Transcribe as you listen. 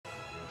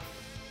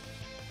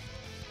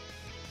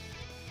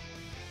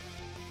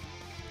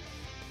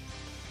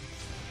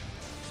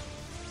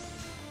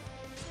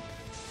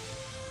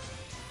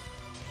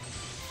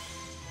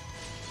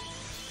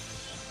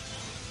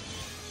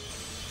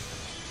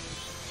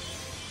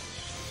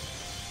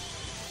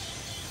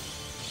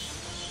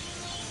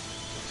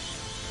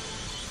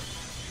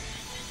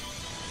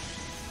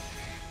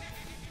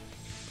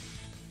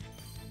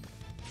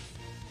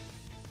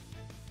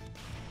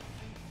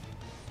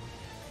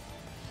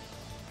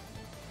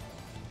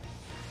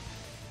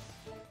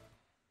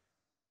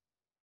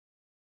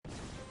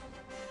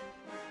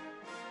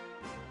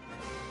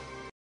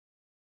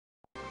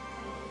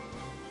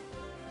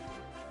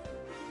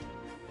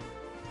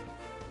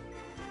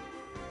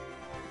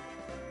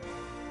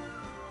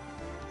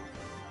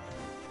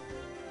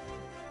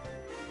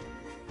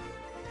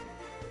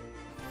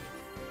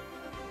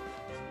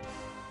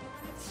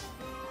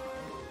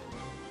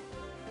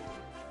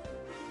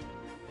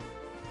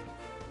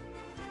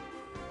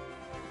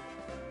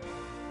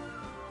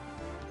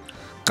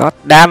God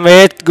damn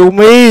it,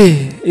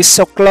 Gumi! It's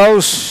so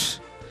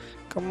close.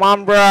 Come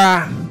on,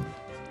 bruh.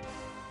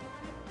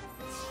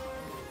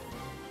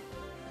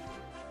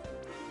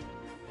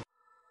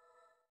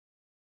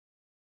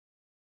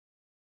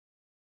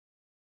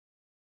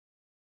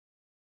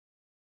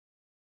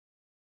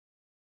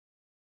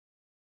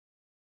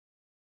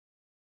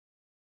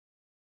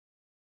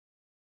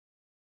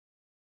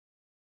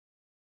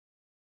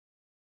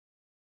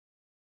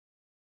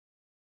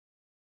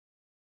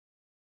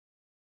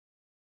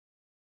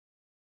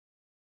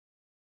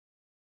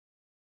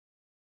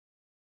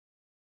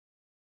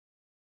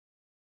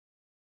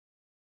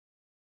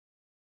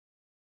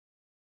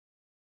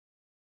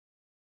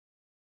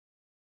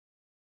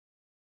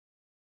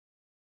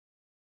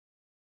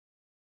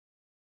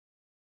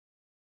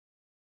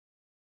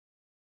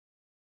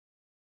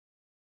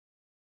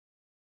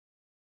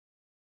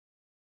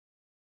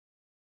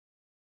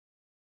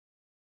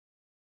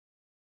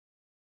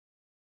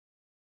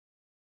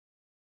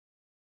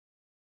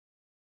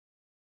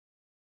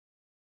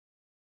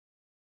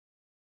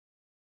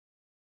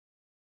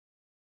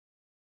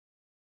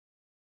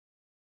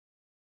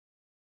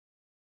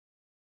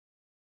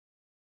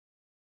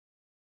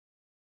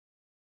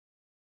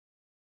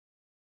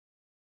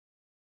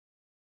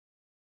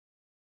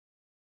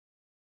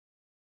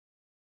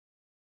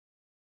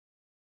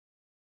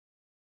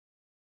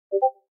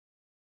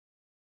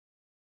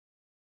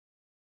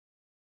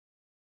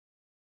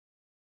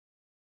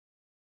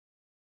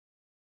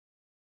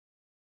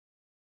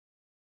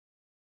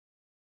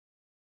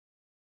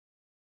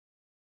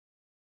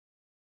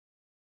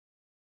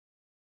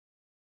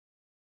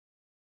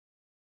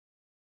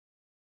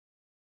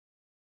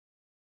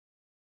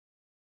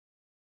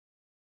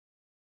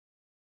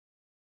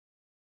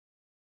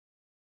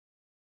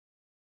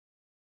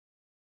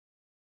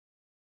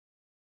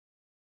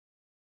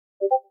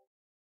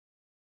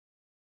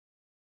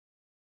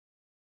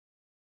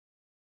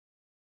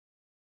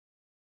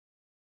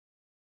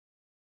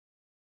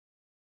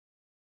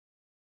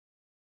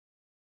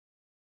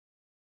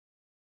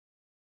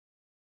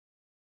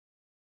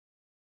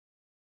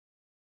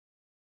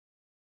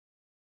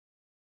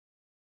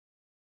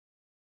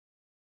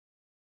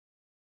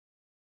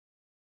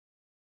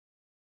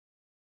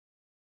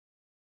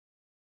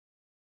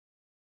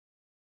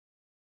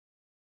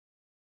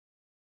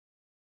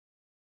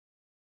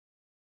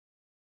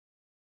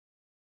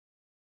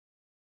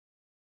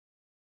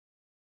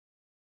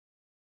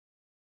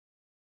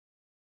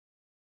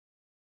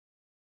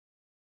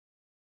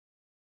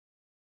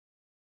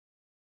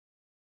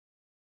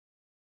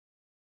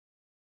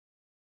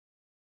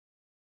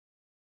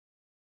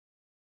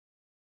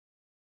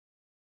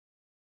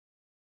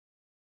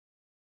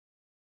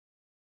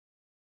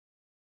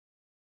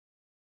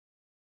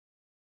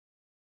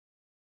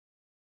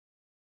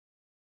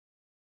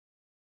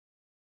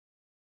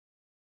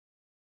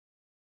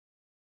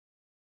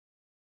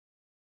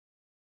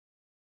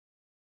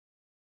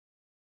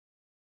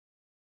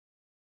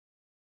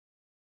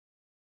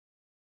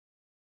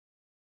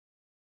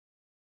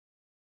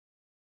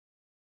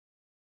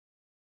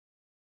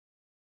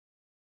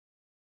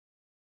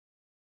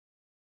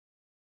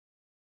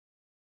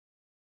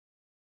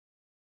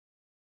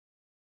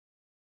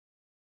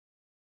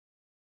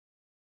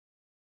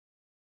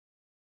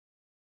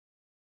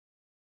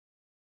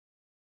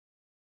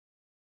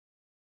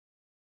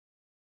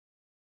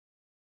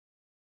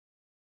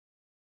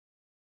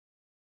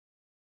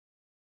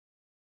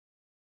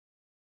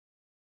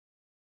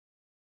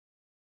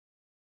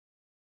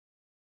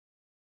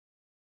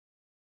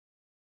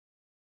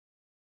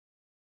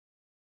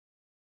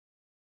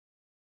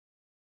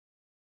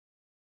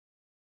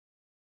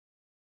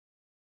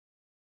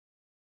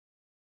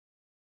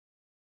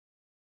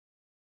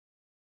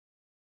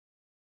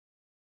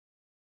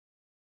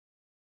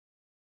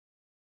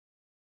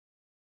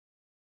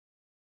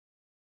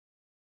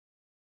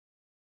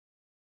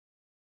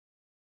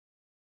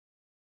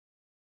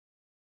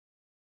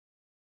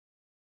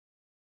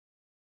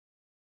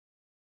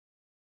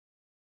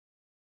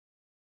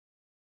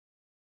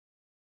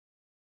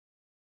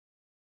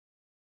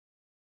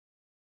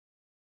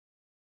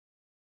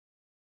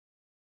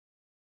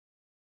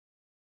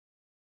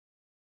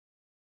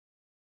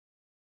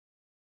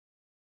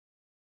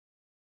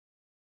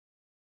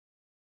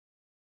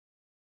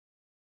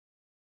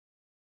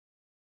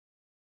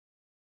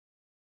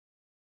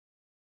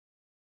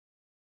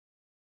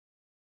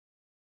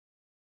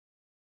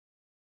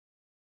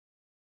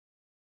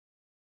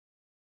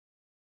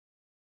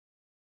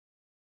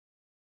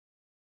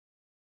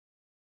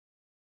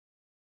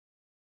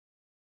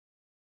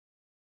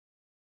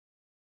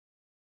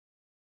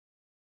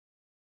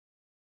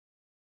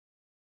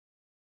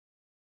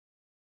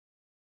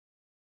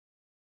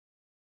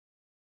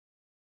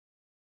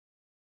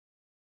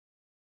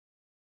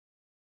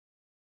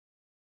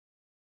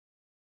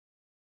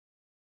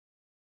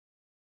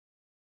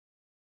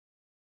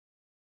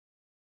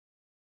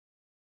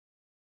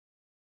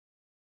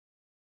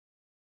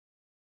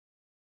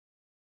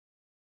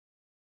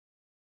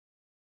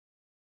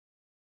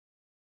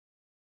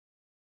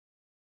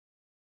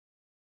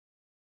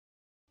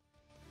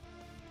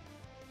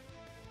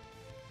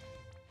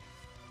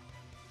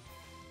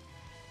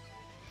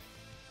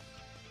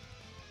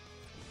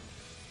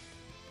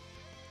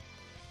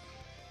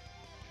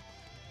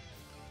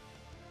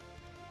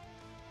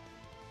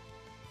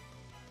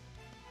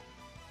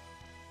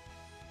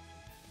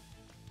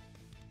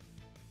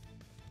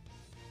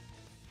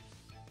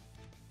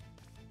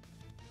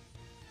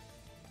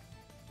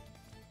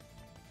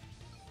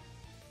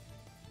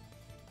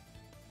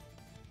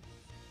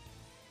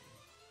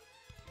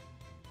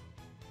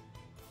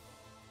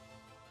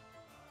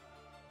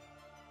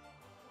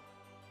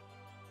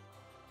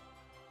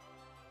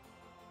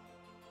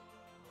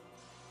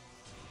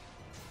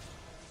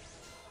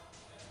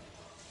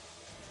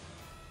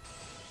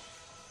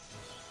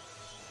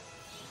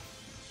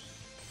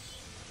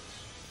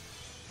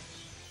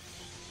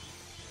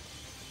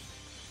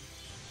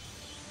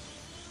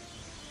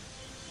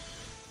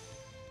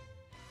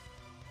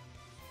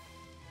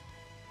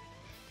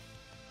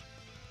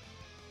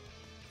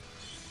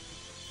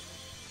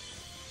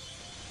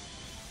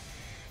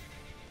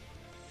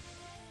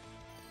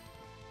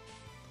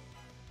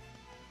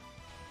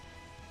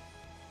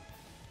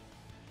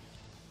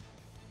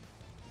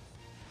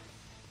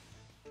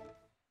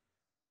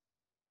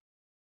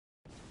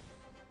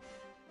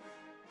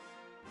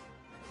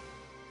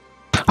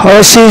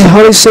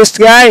 Holy shit,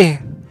 guy.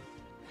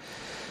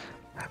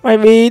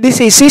 Maybe this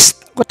is it.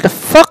 What the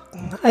fuck?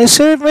 Are you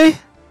serious me?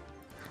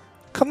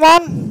 Come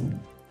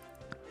on.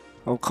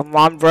 Oh, come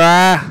on,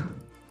 bruh.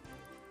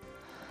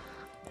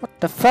 What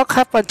the fuck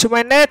happened to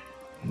my net?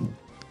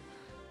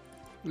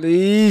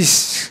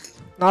 Please.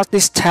 Not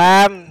this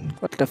time.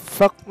 What the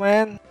fuck,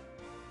 man?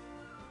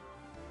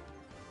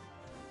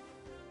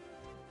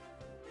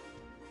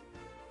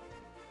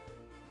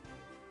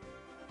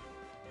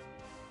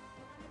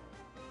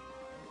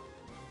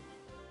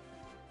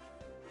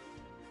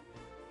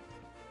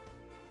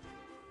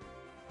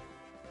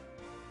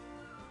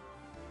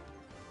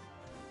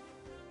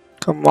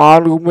 Come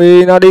on,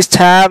 Gumi, not this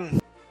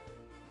time.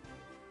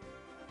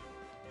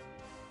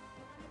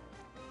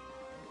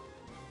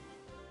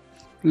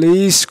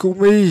 Please,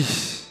 Gumi.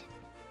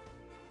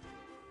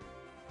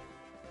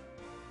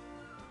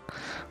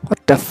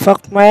 What the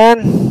fuck,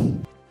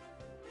 man?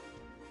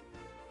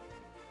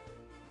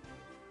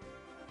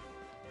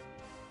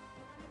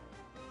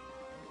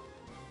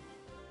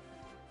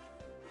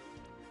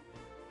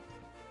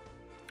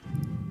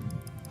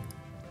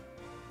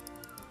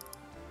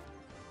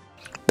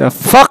 The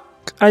fuck?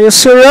 Are you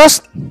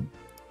serious?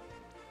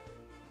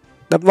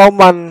 The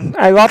moment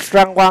I got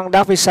rank 1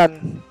 Dark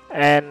Vision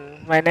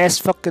and my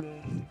nest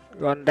fucking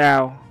gone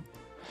down.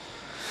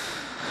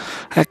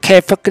 I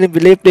can't fucking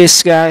believe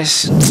this,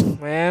 guys.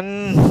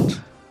 Man.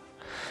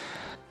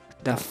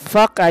 The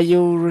fuck, are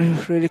you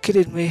really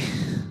kidding me?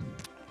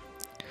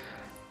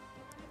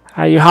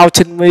 Are you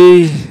haunting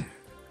me?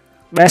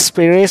 Bad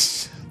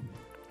spirits?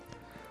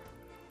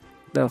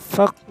 The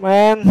fuck,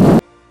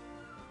 man?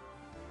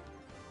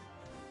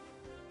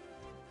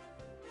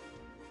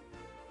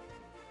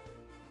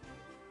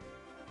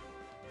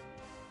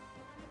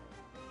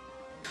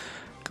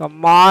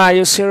 Come on, are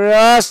you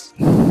serious?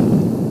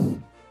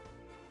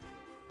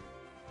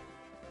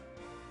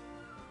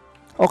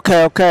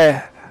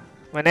 Okay.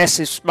 My nest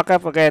is back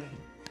up again.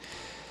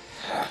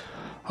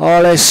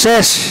 Holy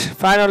shit,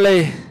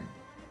 finally.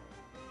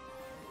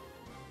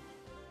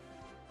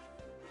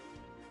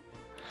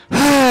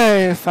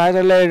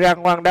 Finally, rank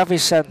 1 Dark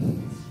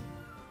Vision.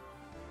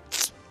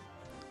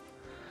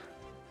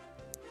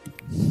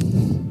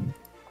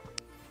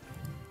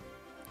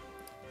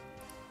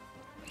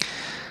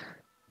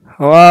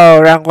 Wow,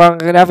 rank 1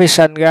 Dark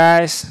Vision,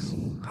 guys.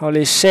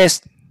 Holy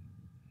shit.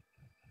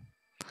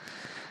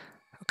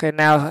 Okay,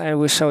 now I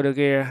will show the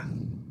gear.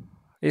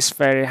 It's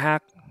very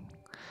hard.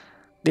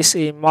 This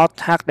is most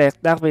hard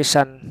Dark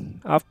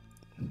Vision of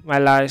my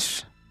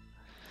life.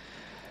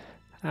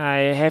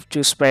 I have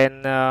to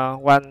spend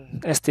one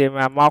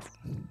STMR mock,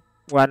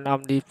 one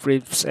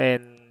omniprint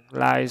and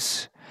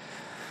lies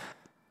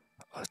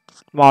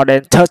more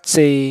than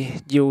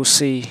 30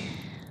 UC.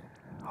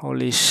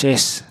 Holy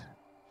shit.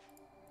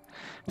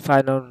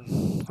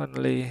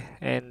 Finally,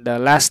 and the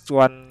last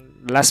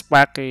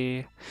pack,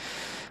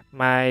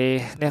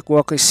 my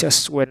network is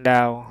just went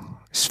down.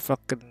 It's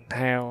fucking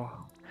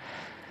hell.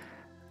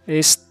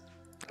 It's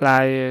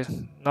like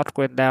not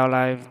went down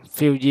like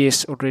few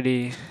years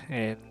already,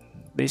 and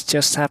this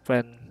just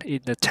happened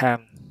in the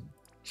time.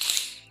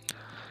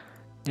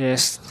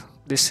 Yes,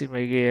 this is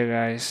my gear,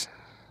 guys.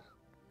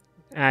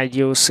 I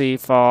use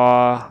it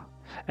for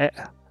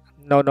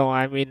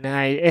I mean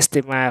I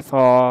estimate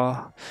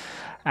for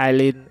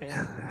Eileen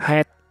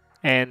head,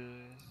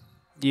 and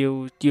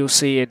you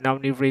see an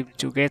only rim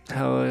to get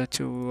her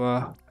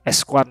to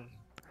S1.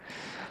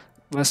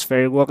 Was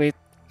very worth it.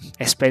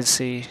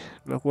 Expensive,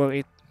 but worth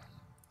it.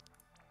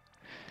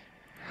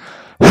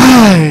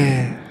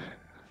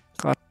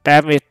 God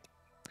damn it.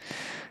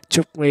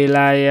 Took me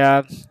like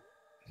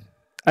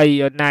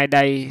 8 or 9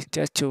 days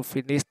just to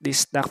finish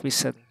this Dark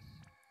Vision.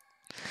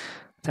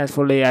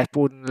 Thankfully I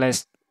put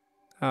less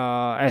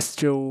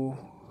Astro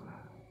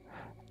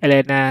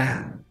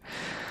Elena.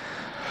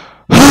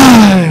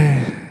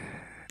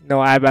 No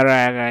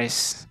Ibara,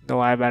 guys. No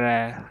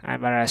Ibara.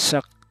 Ibara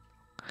suck.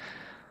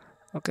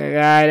 Okay,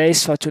 guys,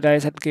 that's for today.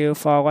 Thank you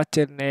for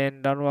watching,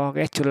 and don't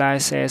forget to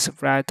like, share,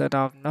 subscribe, turn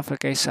on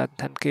notification.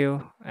 Thank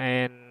you,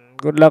 and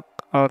good luck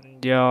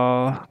on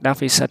your Dark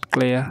Vision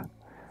clear.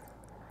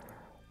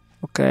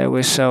 Okay,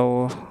 we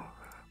show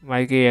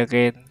my gear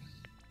again.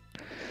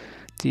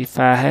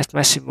 Tifa has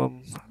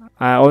maximum.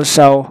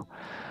 Also,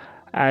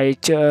 I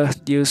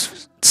just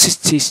use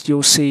 60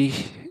 UC.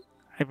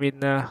 I mean,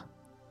 no,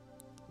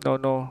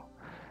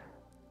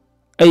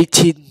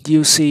 18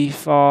 UC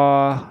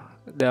for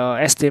the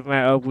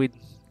estimate win.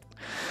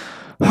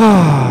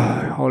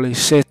 Holy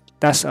shit,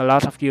 that's a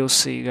lot of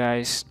UC,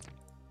 guys.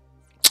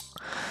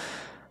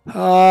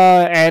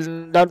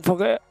 And don't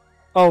forget,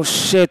 oh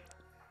shit,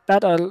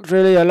 that's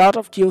really a lot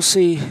of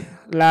UC,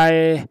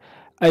 like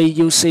a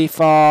UC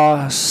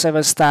for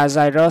 7-star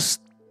Zyros,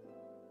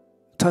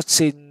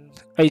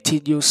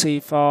 18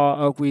 UC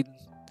for a win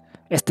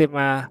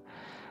estimate,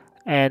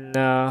 and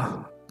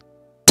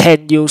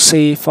 10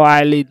 UC for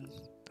Eileen.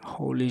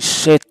 Holy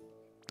shit.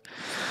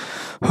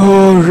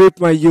 Oh, rip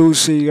my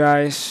UC,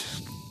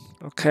 guys.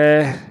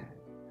 Okay.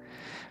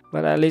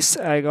 But at least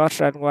I got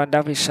rank 1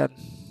 Dark Vision.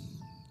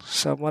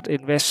 So much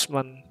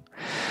investment.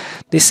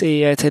 This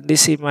year, I think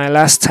this is my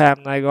last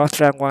time I got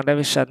rank 1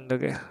 division.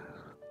 Okay.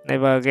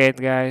 Never again,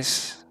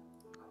 guys.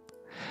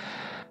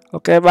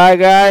 Okay, bye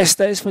guys.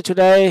 That is for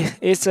today.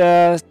 It's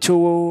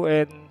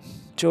 2:30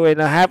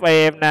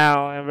 a.m.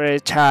 now. I'm very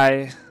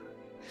tired,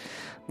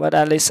 but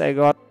at least I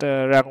got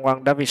rank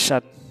 1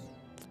 division.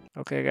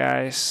 Okay,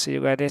 guys. See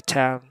you guys next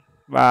time.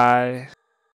 Bye.